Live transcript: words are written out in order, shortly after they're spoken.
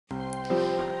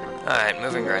Alright,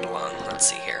 moving right along. Let's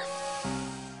see here.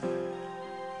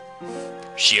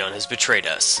 Shion has betrayed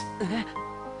us.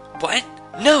 What?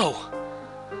 No!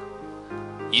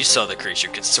 You saw the creature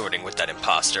consorting with that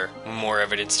imposter. What more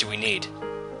evidence do we need?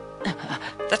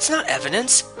 That's not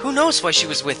evidence! Who knows why she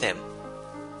was with him?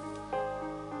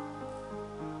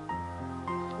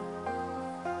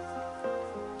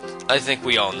 I think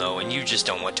we all know, and you just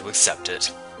don't want to accept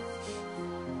it.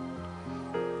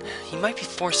 He might be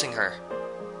forcing her.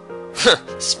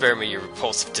 Spare me your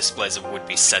repulsive displays of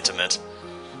would-be sentiment.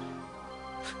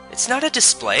 It's not a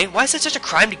display. Why is it such a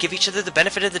crime to give each other the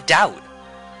benefit of the doubt?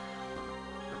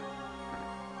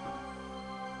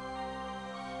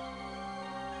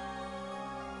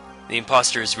 The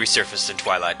imposter has resurfaced in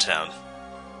Twilight Town.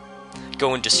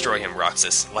 Go and destroy him,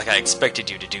 Roxas, like I expected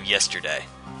you to do yesterday.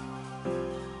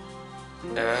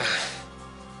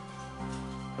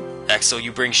 Axel,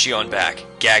 you bring Shion back,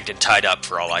 gagged and tied up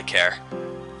for all I care.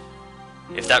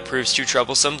 If that proves too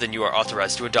troublesome, then you are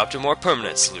authorized to adopt a more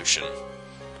permanent solution.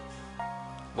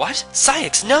 What?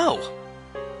 Sayx, no!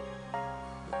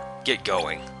 Get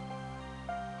going.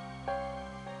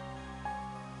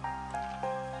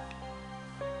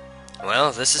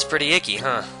 Well, this is pretty icky,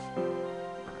 huh?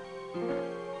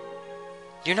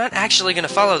 You're not actually gonna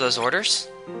follow those orders?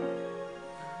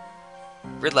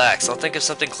 Relax, I'll think of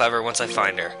something clever once I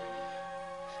find her.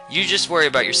 You just worry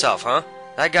about yourself, huh?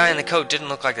 That guy in the coat didn't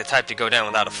look like the type to go down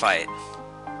without a fight.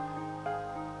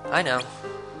 I know.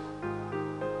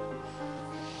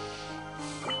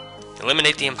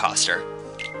 Eliminate the imposter.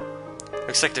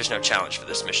 Looks like there's no challenge for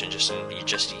this mission, just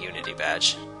a Unity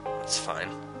badge. That's fine.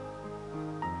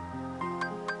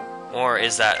 Or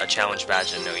is that a challenge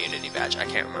badge and no Unity badge? I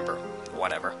can't remember.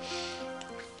 Whatever.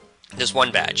 There's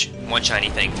one badge, one shiny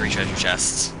thing, 3 treasure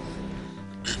chests.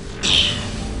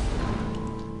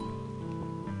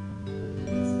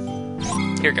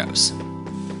 Here goes.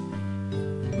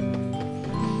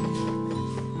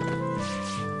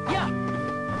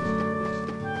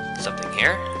 Something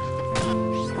here.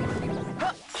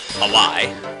 A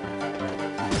lie.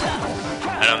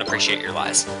 I don't appreciate your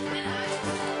lies.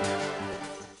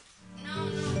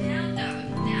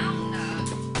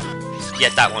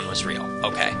 Yet that one was real.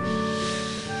 Okay.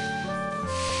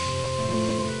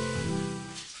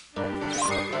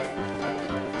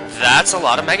 That's a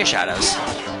lot of Mega Shadows.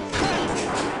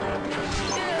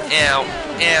 Ow.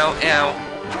 Ow. Ow.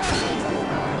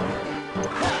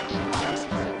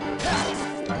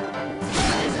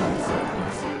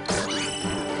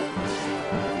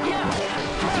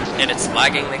 And it's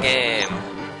lagging the game.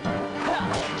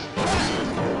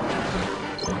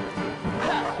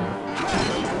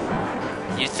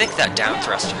 You'd think that down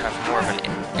thrust would have more of an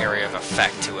area of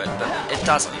effect to it, but it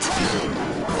doesn't.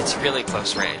 It's really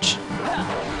close range.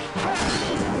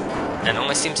 And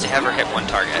only seems to ever hit one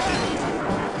target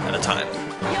at a time.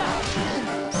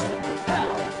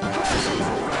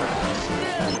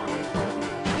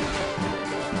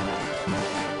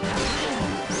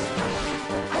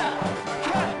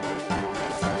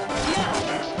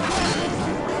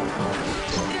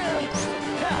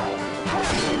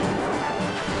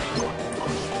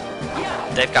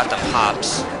 They've got them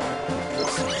hops.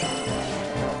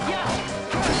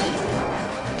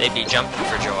 They'd be jumping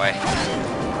for joy.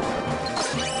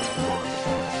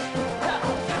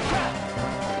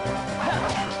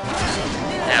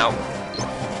 Now.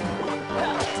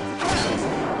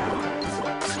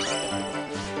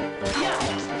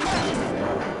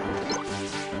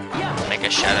 Make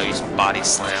a shadow use body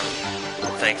slam.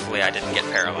 Thankfully I didn't get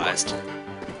paralyzed.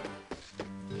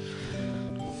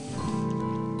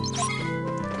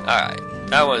 Alright,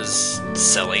 that was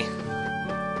silly.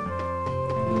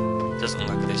 Doesn't look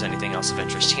like there's anything else of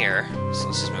interest here, so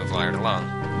let's just move right along.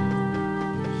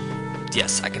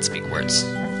 Yes, I can speak words.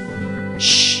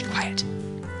 Shh, quiet.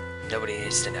 Nobody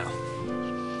needs to know.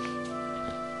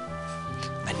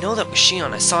 I know that was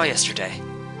Shion I saw yesterday.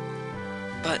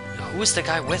 But who was the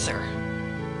guy with her?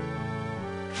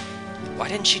 Why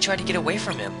didn't she try to get away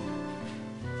from him?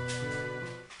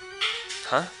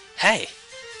 Huh? Hey!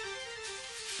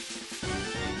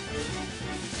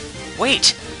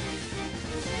 Wait!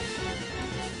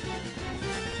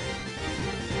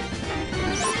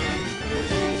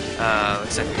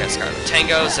 Looks like we got Scarlet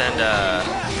Tangos and,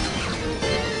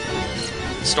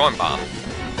 Storm Bomb.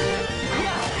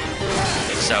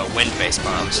 So, wind-based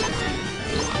bombs.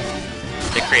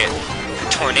 They create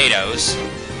tornadoes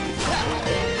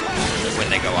when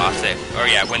they go off.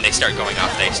 When they start going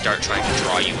off, they start trying to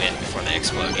draw you in before they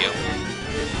explode you.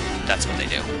 That's what they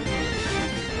do.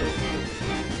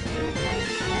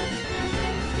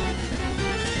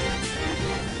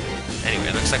 Anyway,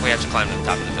 it looks like we have to climb to the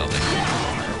top of the building.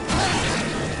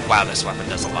 Wow, this weapon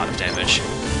does a lot of damage.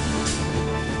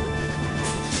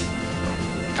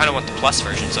 Kind of want the plus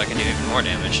version so I can do even more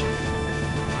damage.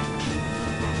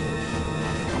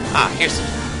 Ah, here's...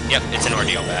 Yep, it's an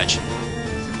ordeal badge.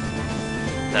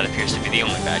 That appears to be the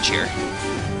only badge here.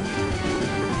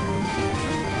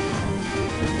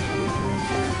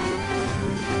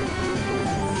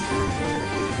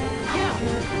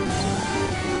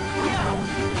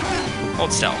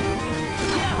 Hold still.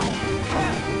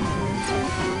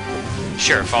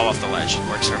 Sure, fall off the ledge.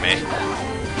 Works for me.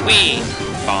 Whee!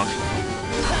 Bonk.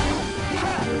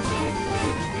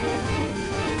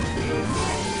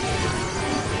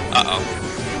 Uh-oh.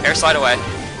 Air slide away.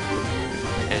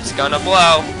 It's gonna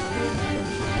blow.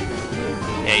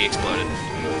 Yeah, he exploded.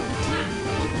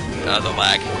 The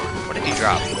lag. What did he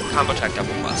drop? Combo tech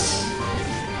double plus.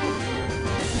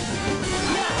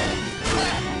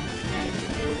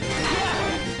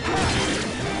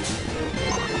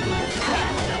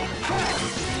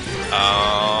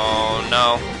 Oh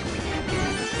no.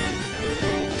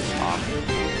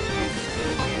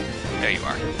 There you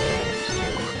are.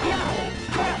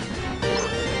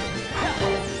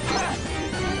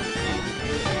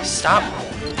 Stop.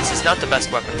 This is not the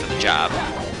best weapon for the job.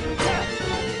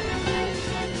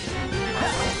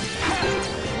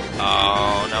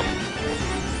 Oh no.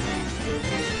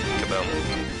 Kaboom.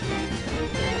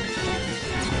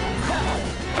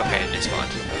 Okay, it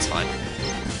despawned. That's fine.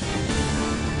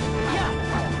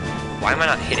 Why am I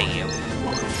not hitting you?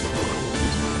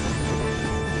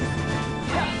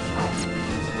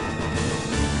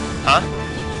 Huh?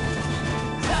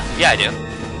 Yeah, I do.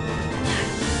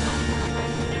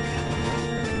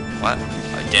 What?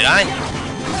 Oh, did I?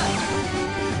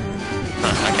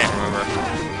 Huh, I can't remember.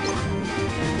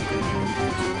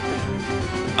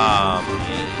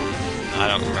 I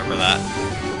don't remember that.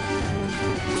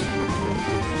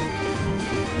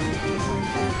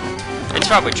 It's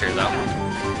probably true, though.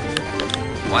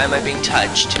 Why am I being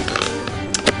touched?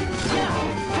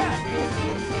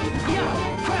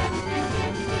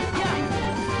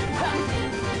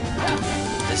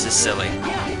 This is silly.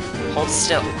 Hold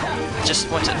still. I just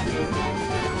want to...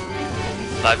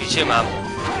 Love you too, Mom.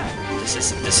 This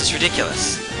is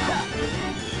ridiculous.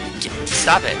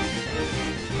 Stop it.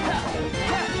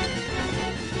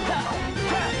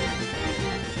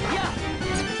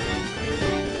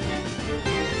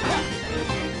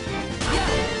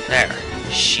 There.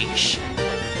 Sheesh.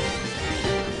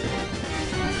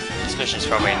 This mission's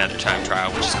probably another time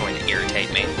trial, which is going to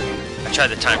irritate me. I tried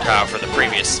the time trial for the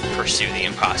previous Pursue the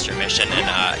Imposter mission, and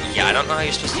yeah, I don't know how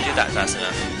you're supposed to do that fast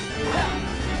enough.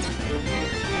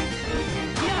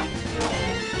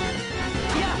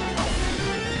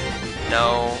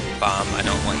 No, Bomb, I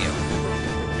don't want you.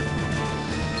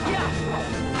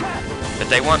 But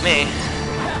they want me.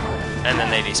 And then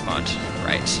they despawned.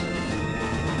 Right.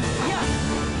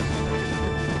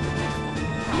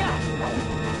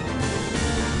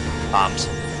 Bombs.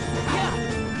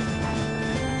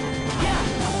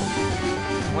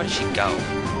 Where did she go?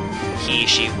 He,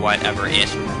 she, whatever, it.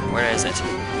 Where is it?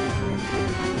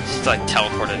 She's like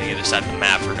teleported to the other side of the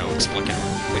map for no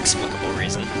explicable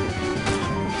reason.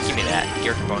 Give me that.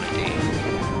 Gear component D.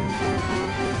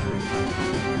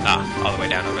 Ah, all the way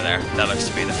down over there. That looks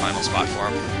to be the final spot for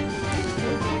him.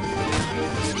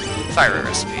 Fire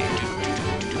recipe.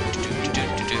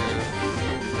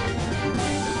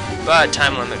 But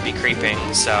time limit be creeping,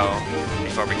 so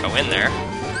before we go in there.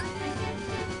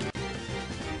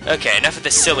 Okay, enough of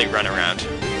this silly runaround.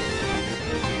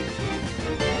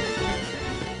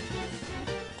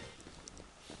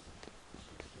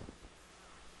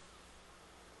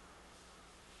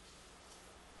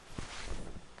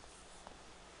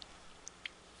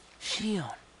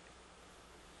 Shion.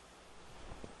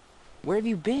 Where have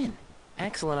you been?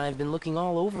 Axel and I have been looking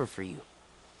all over for you.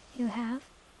 You have?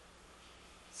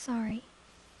 Sorry.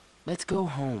 Let's go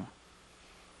home.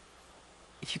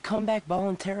 If you come back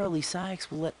voluntarily, Sykes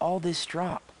will let all this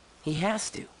drop. He has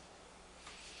to.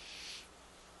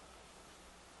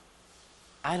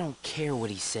 I don't care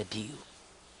what he said to you.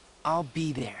 I'll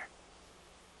be there.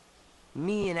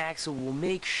 Me and Axel will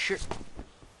make sure...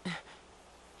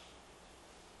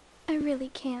 I really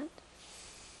can't.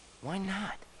 Why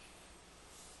not?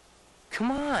 Come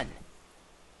on.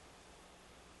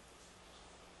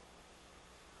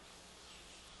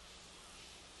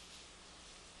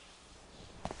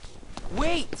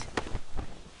 Wait!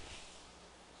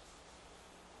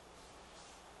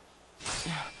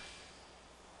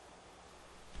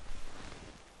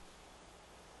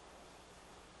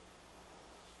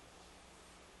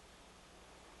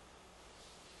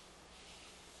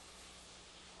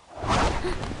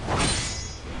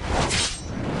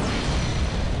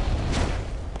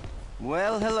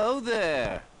 Well, hello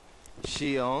there,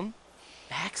 Shion.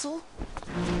 Axel?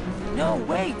 No,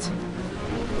 wait!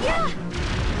 Yeah!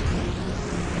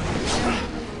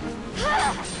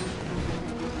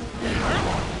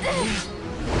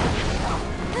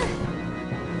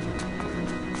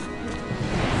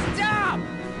 Stop!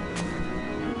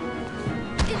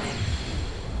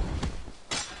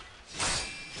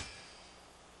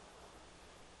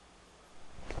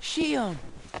 Shion!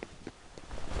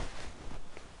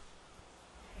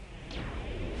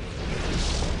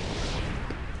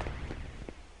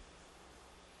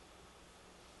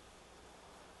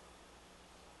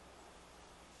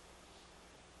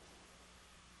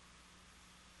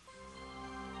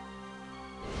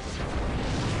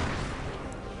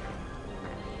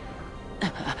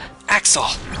 Axel!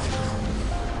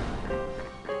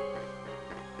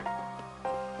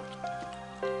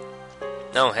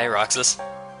 No, hey, Roxas.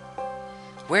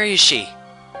 Where is she?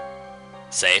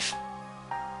 Safe.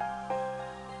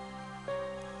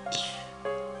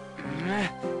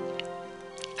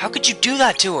 How could you do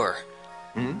that to her?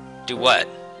 Do what?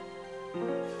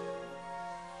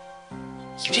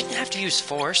 You didn't have to use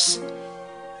force.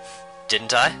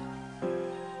 Didn't I?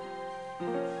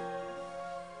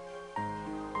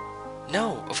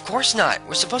 No, of course not.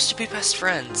 We're supposed to be best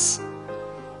friends.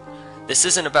 This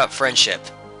isn't about friendship.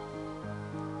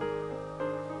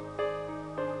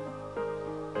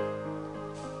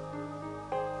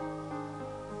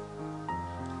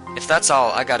 If that's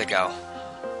all, I gotta go.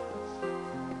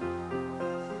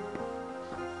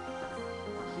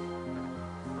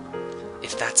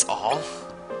 If that's all?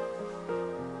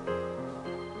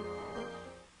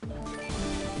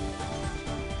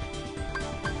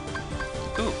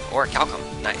 Ooh, or Calcum.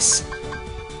 Nice.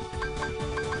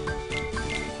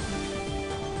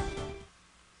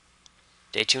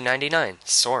 Day 299.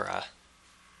 Sora.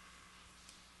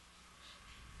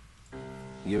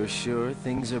 You're sure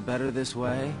things are better this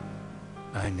way?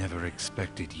 I never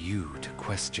expected you to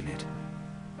question it.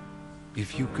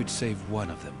 If you could save one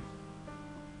of them,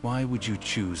 why would you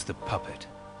choose the puppet?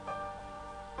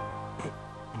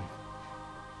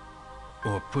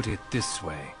 Or put it this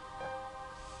way,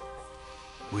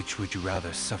 which would you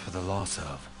rather suffer the loss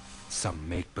of? Some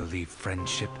make-believe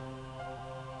friendship?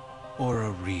 Or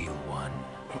a real one?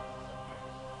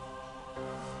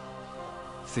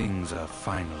 Things are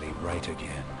finally right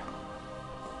again.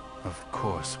 Of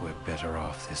course we're better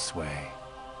off this way.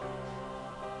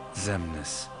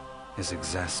 Xemnas is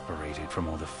exasperated from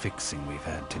all the fixing we've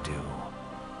had to do.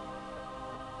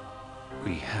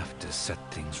 We have to set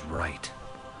things right.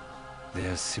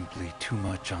 There's simply too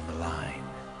much on the line,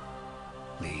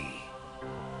 Lee.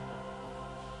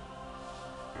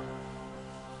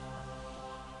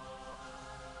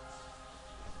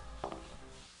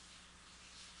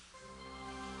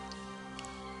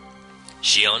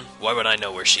 Shion, why would I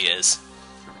know where she is?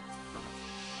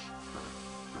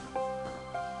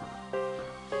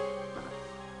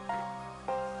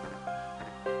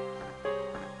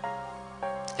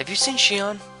 Have you seen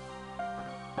Shion?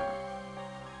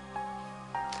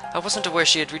 I wasn't aware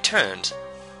she had returned.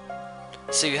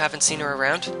 So you haven't seen her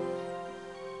around?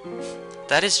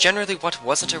 That is generally what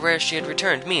wasn't aware she had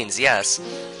returned means, yes.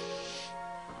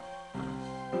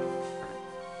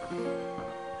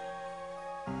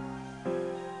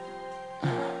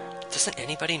 Doesn't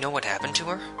anybody know what happened to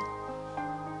her?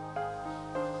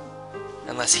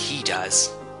 Unless he does.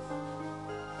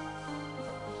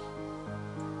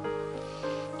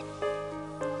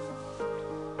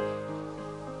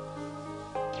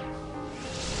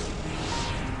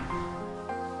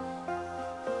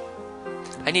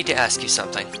 I need to ask you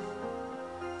something.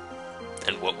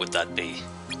 And what would that be?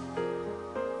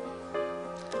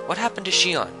 What happened to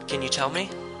Shion? Can you tell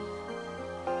me?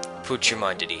 Put your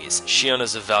mind at ease. Shion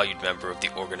is a valued member of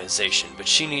the organization, but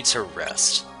she needs her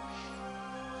rest.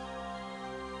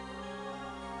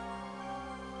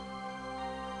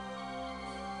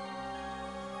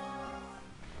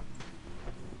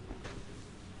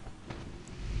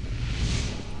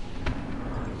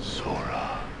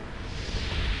 Sora.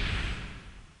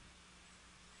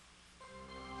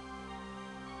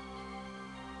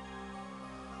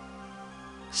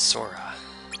 Sora.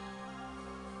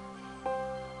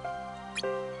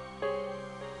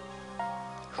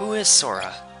 Who is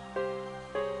Sora?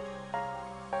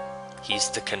 He's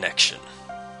the connection.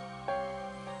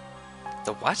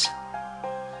 The what?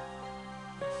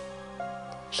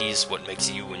 He's what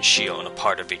makes you and Shion a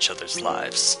part of each other's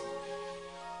lives.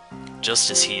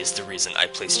 Just as he is the reason I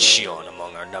placed Shion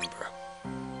among our number.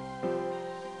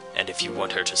 And if you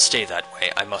want her to stay that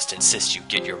way, I must insist you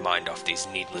get your mind off these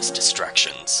needless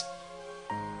distractions.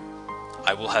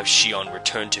 I will have Shion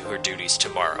return to her duties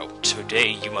tomorrow. Today,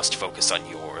 you must focus on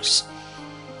yours.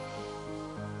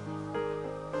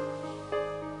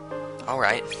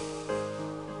 Alright.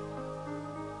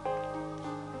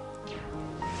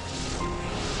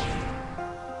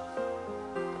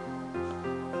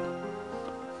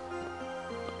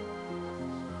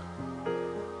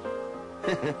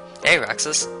 Hey,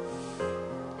 Roxas.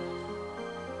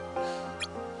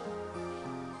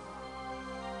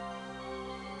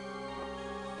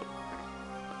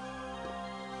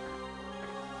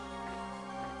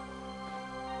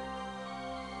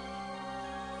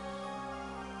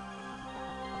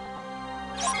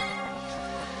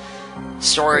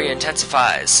 Story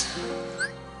intensifies.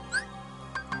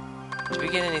 Did we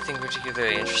get anything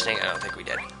particularly interesting? I don't think we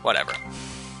did. Whatever.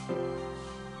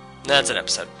 That's an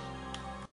episode.